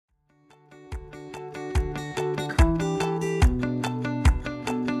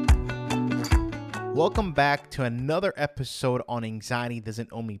welcome back to another episode on Anxiety Doesn't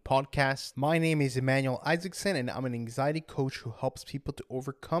Own Me podcast. My name is Emmanuel Isaacson, and I'm an anxiety coach who helps people to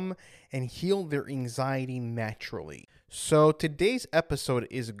overcome and heal their anxiety naturally. So today's episode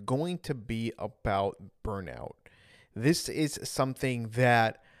is going to be about burnout. This is something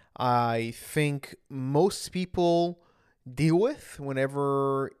that I think most people deal with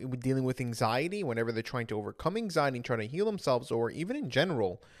whenever dealing with anxiety, whenever they're trying to overcome anxiety and trying to heal themselves, or even in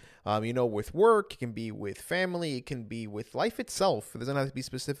general. With work, it can be with family, it can be with life itself. It doesn't have to be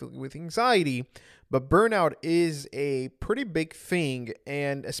specifically with anxiety, but burnout is a pretty big thing.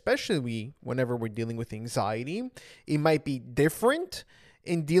 And especially whenever we're dealing with anxiety, it might be different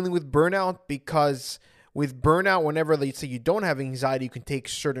in dealing with burnout because with burnout, whenever let's say you don't have anxiety, you can take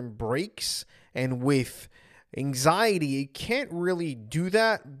certain breaks. And with anxiety, you can't really do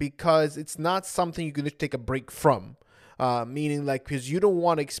that because it's not something you can just take a break from. Meaning because you don't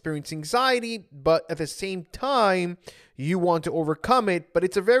want to experience anxiety, but at the same time, you want to overcome it. But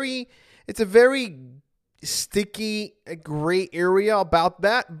it's a very sticky, gray area about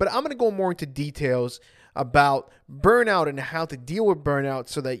that. But I'm going to go more into details about burnout and how to deal with burnout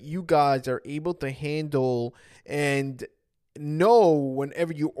so that you guys are able to handle and know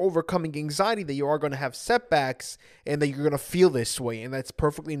whenever you're overcoming anxiety that you are going to have setbacks and that you're going to feel this way. And that's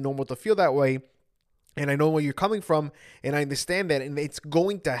perfectly normal to feel that way. And I know where you're coming from, and I understand that, and it's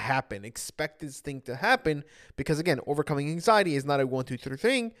going to happen. Expect this thing to happen because, again, overcoming anxiety is not a 1, 2, 3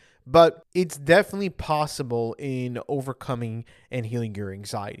 thing, but it's definitely possible in overcoming and healing your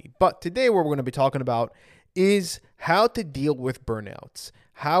anxiety. But today what we're going to be talking about is how to deal with burnouts.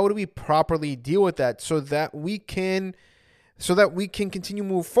 How do we properly deal with that so that we can continue to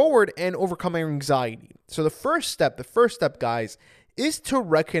move forward and overcome our anxiety? So the first step, guys, is to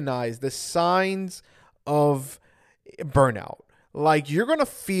recognize the signs of burnout. Like, you're going to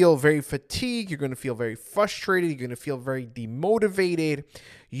feel very fatigued. You're going to feel very frustrated. You're going to feel very demotivated.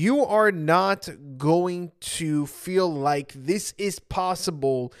 You are not going to feel like this is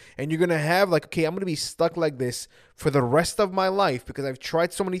possible. And you're going to have I'm going to be stuck like this for the rest of my life because I've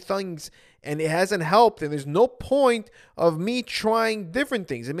tried so many things and it hasn't helped. And there's no point of me trying different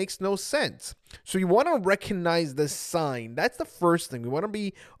things. It makes no sense. So you want to recognize the sign. That's the first thing. We want to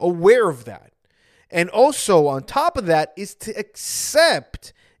be aware of that. And also on top of that is to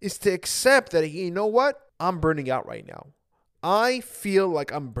accept that, you know what? I'm burning out right now. I feel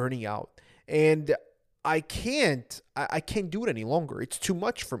like I'm burning out and I can't do it any longer. It's too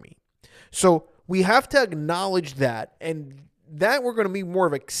much for me. So we have to acknowledge that, and that we're going to be more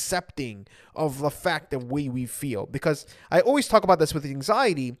of accepting of the fact of the way we feel. Because I always talk about this with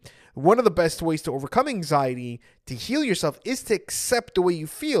anxiety. One of the best ways to overcome anxiety, to heal yourself, is to accept the way you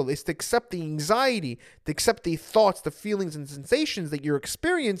feel, is to accept the anxiety, to accept the thoughts, the feelings, and sensations that you're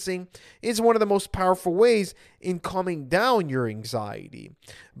experiencing is one of the most powerful ways in calming down your anxiety.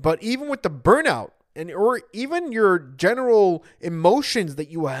 But even with the burnout, or even your general emotions that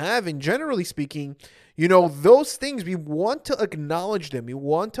you have, and generally speaking, those things, we want to acknowledge them. We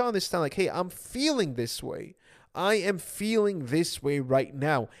want to understand, hey, I'm feeling this way. I am feeling this way right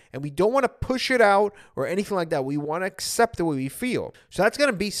now. And we don't want to push it out or anything like that. We want to accept the way we feel. So that's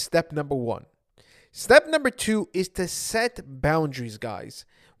going to be step number 1. Step number 2 is to set boundaries, guys.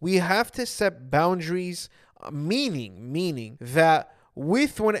 We have to set boundaries, meaning that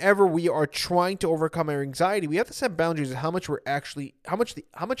whenever we are trying to overcome our anxiety, we have to set boundaries of how much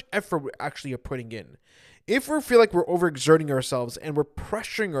effort we're actually putting in. If we feel like we're overexerting ourselves and we're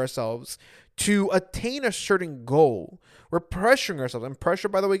pressuring ourselves to attain a certain goal, we're pressuring ourselves, and pressure,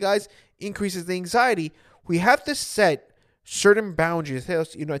 by the way, guys, increases the anxiety. We have to set certain boundaries.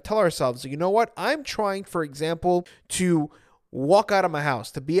 Tell ourselves, you know what? I'm trying, for example, to walk out of my house,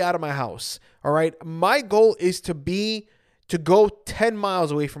 to be out of my house. All right. My goal is to go 10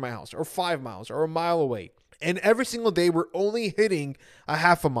 miles away from my house, or 5 miles, or a mile away. And every single day, we're only hitting a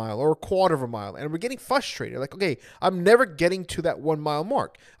half a mile or a quarter of a mile. And we're getting frustrated. Okay, I'm never getting to that 1 mile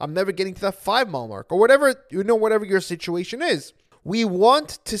mark. I'm never getting to that 5 mile mark, or whatever your situation is. We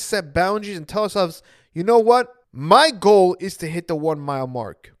want to set boundaries and tell ourselves, you know what? My goal is to hit the 1 mile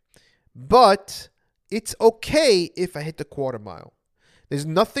mark. But it's okay if I hit the quarter mile. There's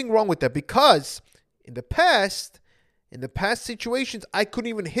nothing wrong with that, because in the past situations, I couldn't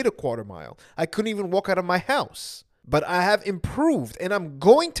even hit a quarter mile. I couldn't even walk out of my house. But I have improved, and I'm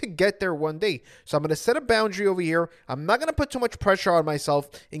going to get there one day. So I'm going to set a boundary over here. I'm not going to put too much pressure on myself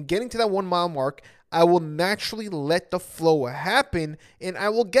in getting to that 1 mile mark. I will naturally let the flow happen, and I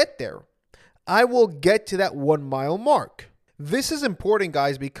will get there. I will get to that 1 mile mark. This is important,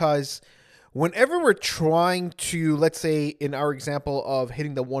 guys, because Whenever we're trying to, let's say in our example of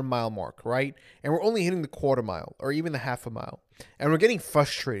hitting the 1 mile mark, right? And we're only hitting the quarter mile or even the half a mile, and we're getting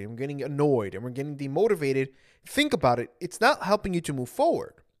frustrated, we're getting annoyed, and we're getting demotivated, think about it. It's not helping you to move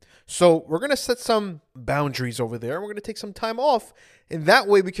forward. So we're going to set some boundaries over there. We're going to take some time off. And that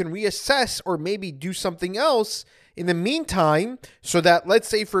way we can reassess or maybe do something else in the meantime, so that, let's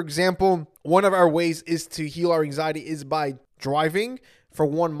say, for example, one of our ways is to heal our anxiety is by driving for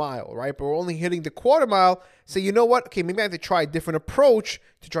 1 mile, right? But we're only hitting the quarter mile. So you know what? Okay, maybe I have to try a different approach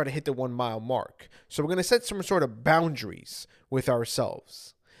to try to hit the 1 mile mark. So we're going to set some sort of boundaries with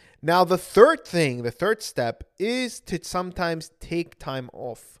ourselves. Now, the third step is to sometimes take time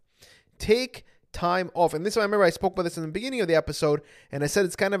off. Take time off. And this, I remember I spoke about this in the beginning of the episode, and I said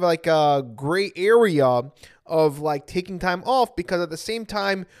it's kind of like a gray area of like taking time off, because at the same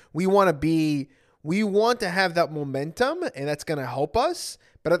time we want to have that momentum, and that's going to help us.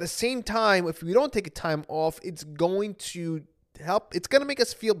 But at the same time, if we don't take a time off, it's going to make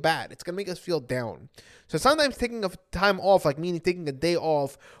us feel bad. It's going to make us feel down. So sometimes taking a time off, like meaning taking a day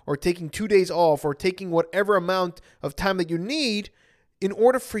off or taking 2 days off or taking whatever amount of time that you need in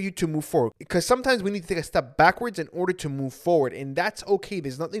order for you to move forward. Because sometimes we need to take a step backwards in order to move forward. And that's okay.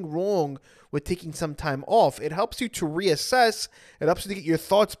 There's nothing wrong with taking some time off. It helps you to reassess. It helps you to get your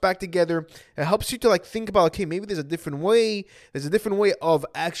thoughts back together. It helps you to like think about, okay, maybe there's a different way. There's a different way of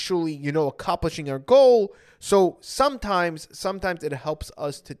actually, accomplishing our goal. So sometimes it helps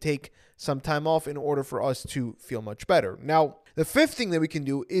us to take some time off in order for us to feel much better. Now, the fifth thing that we can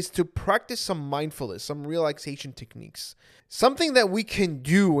do is to practice some mindfulness, some relaxation techniques. Something that we can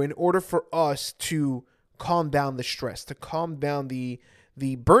do in order for us to calm down the stress, to calm down the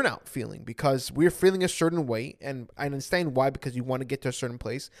burnout feeling, because we're feeling a certain way, and I understand why, because you want to get to a certain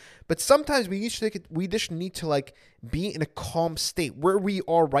place. But sometimes we just need to like be in a calm state where we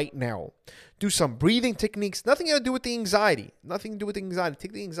are right now. Do some breathing techniques, nothing to do with the anxiety.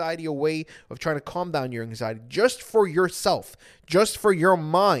 Take the anxiety away of trying to calm down your anxiety just for yourself, just for your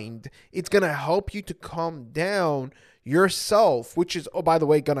mind. It's going to help you to calm down yourself, which is, oh, by the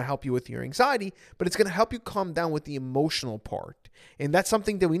way, going to help you with your anxiety, but it's going to help you calm down with the emotional part. And that's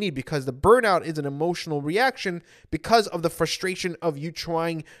something that we need, because the burnout is an emotional reaction because of the frustration of you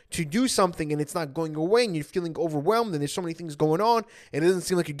trying to do something and it's not going away, and you're feeling overwhelmed and there's so many things going on and it doesn't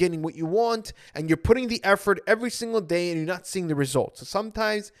seem like you're getting what you want, and you're putting the effort every single day and you're not seeing the results. So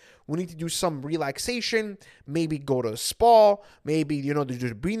sometimes we need to do some relaxation, maybe go to a spa, maybe, there's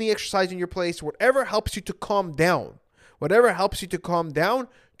a breathing exercise in your place, whatever helps you to calm down.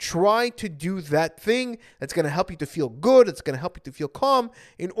 Try to do that thing that's going to help you to feel good. It's going to help you to feel calm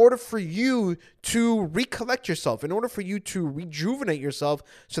in order for you to recollect yourself, in order for you to rejuvenate yourself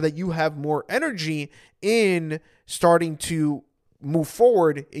so that you have more energy in starting to move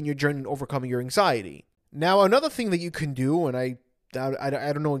forward in your journey in overcoming your anxiety. Now, another thing that you can do, and I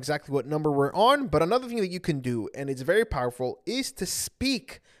don't know exactly what number we're on, but another thing that you can do, and it's very powerful, is to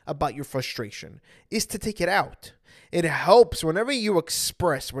speak about your frustration, is to take it out. It helps whenever you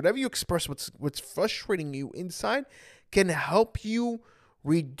express what's frustrating you inside, can help you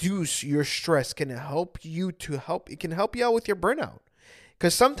reduce your stress, it can help you out with your burnout.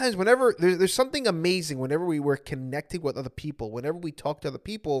 Because sometimes whenever there's something amazing, whenever we were connecting with other people, whenever we talk to other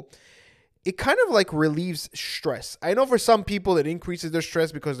people, it kind of like relieves stress. I know for some people it increases their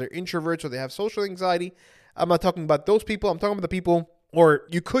stress because they're introverts or they have social anxiety. I'm not talking about those people. I'm talking about the people, or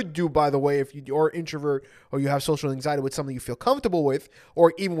you could do, by the way, if you are introvert or you have social anxiety with something you feel comfortable with,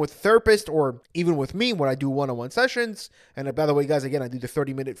 or even with therapist, or even with me when I do one-on-one sessions. And by the way, guys, again, I do the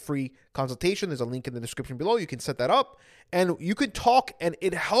 30-minute free consultation. There's a link in the description below. You can set that up and you can talk, and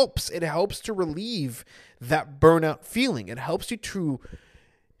it helps. It helps to relieve that burnout feeling. It helps you to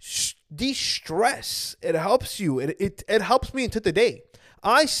de-stress. It helps you. It helps me until today.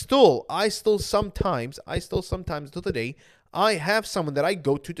 I still sometimes till today, I have someone that I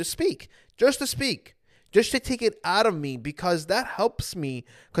go to speak, just to take it out of me, because that helps me.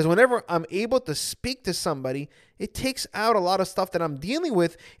 Because whenever I'm able to speak to somebody, it takes out a lot of stuff that I'm dealing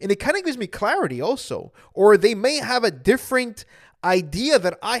with, and it kind of gives me clarity also. Or they may have a different idea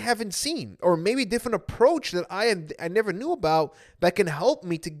that I haven't seen, or maybe a different approach that I never knew about, that can help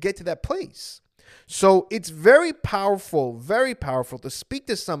me to get to that place. So it's very powerful to speak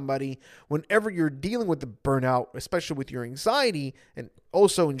to somebody whenever you're dealing with the burnout, especially with your anxiety, and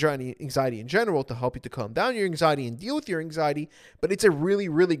also anxiety in general, to help you to calm down your anxiety and deal with your anxiety. But it's a really,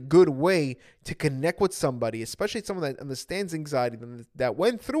 really good way to connect with somebody, especially someone that understands anxiety, that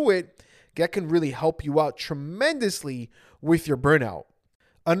went through it, that can really help you out tremendously with your burnout.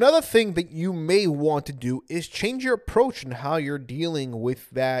 Another thing that you may want to do is change your approach and how you're dealing with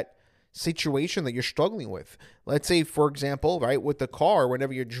that situation that you're struggling with. Let's say, for example, right, with the car,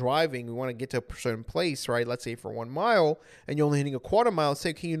 whenever you're driving, we want to get to a certain place, right? Let's say for 1 mile and you're only hitting a quarter mile. Say,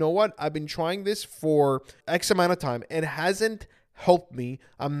 okay, you know what? I've been trying this for X amount of time. It hasn't helped me.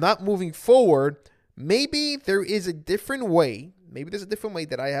 I'm not moving forward. Maybe there is a different way. Maybe there's a different way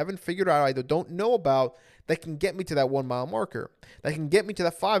that I haven't figured out, either don't know about, that can get me to that 1 mile marker, that can get me to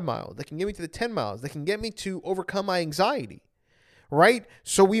that 5 miles, that can get me to the 10 miles, that can get me to overcome my anxiety, right?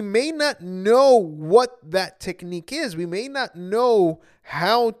 So we may not know what that technique is. We may not know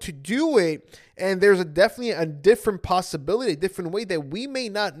how to do it. And there's definitely a different possibility, a different way that we may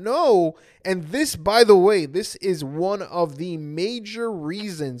not know. And this, by the way, this is one of the major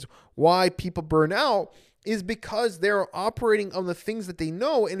reasons why people burn out, is because they're operating on the things that they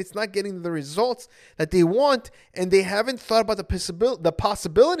know and it's not getting the results that they want. And they haven't thought about the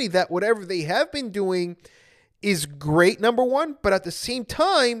possibility that whatever they have been doing is great, number one, but at the same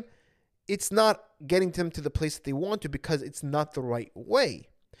time, it's not getting them to the place that they want to because it's not the right way.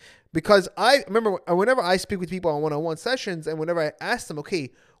 Because I remember whenever I speak with people on one-on-one sessions and whenever I ask them,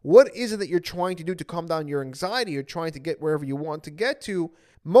 okay, what is it that you're trying to do to calm down your anxiety? You're trying to get wherever you want to get to.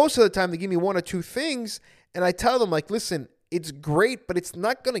 Most of the time, they give me one or two things and I tell them, like, listen, it's great, but it's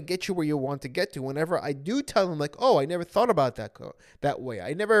not going to get you where you want to get to. Whenever I do tell them, like, oh, I never thought about that way.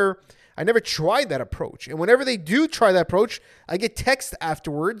 I never tried that approach. And whenever they do try that approach, I get text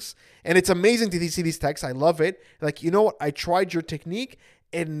afterwards, and it's amazing to see these texts. I love it. Like, you know what? I tried your technique,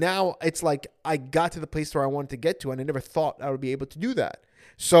 and now it's like I got to the place where I wanted to get to, and I never thought I would be able to do that.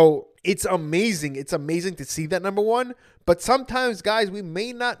 So it's amazing. It's amazing to see that, number one. But sometimes, guys, we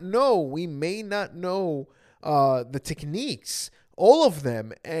may not know the techniques, all of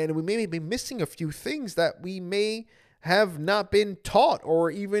them, and we may be missing a few things that we may have not been taught or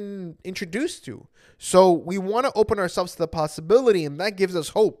even introduced to. So we want to open ourselves to the possibility, and that gives us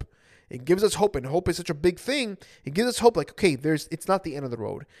hope. It gives us hope, and hope is such a big thing. It gives us hope, like, okay, it's not the end of the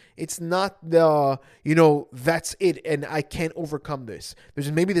road. It's not that's it, and I can't overcome this. There's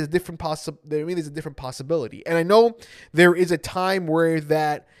a different possibility. And I know there is a time where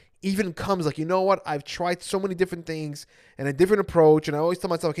that even comes, like, you know what, I've tried so many different things and a different approach, and I always tell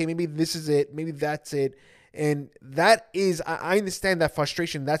myself, okay, maybe this is it, maybe that's it. And that is, I understand that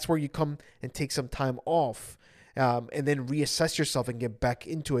frustration. That's where you come and take some time off. And then reassess yourself and get back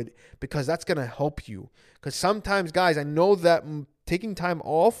into it, because that's going to help you. Because sometimes, guys, I know that taking time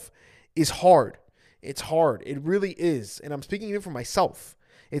off is hard. It's hard. It really is. And I'm speaking even for myself.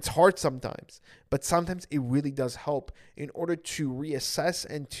 It's hard sometimes, but sometimes it really does help in order to reassess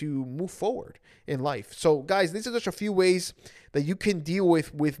and to move forward in life. So, guys, these are just a few ways that you can deal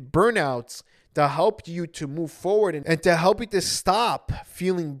with burnouts to help you to move forward and to help you to stop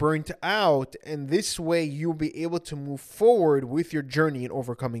feeling burnt out. And this way you'll be able to move forward with your journey in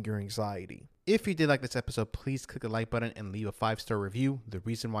overcoming your anxiety. If you did like this episode, please click the like button and leave a 5-star review. The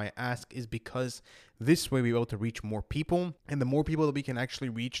reason why I ask is because this way we're able to reach more people. And the more people that we can actually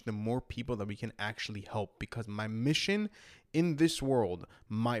reach, the more people that we can actually help. Because my mission in this world,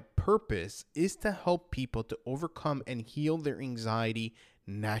 my purpose is to help people to overcome and heal their anxiety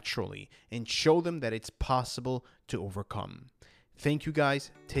naturally and show them that it's possible to overcome. Thank you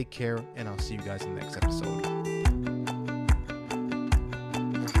guys. Take care, and I'll see you guys in the next episode.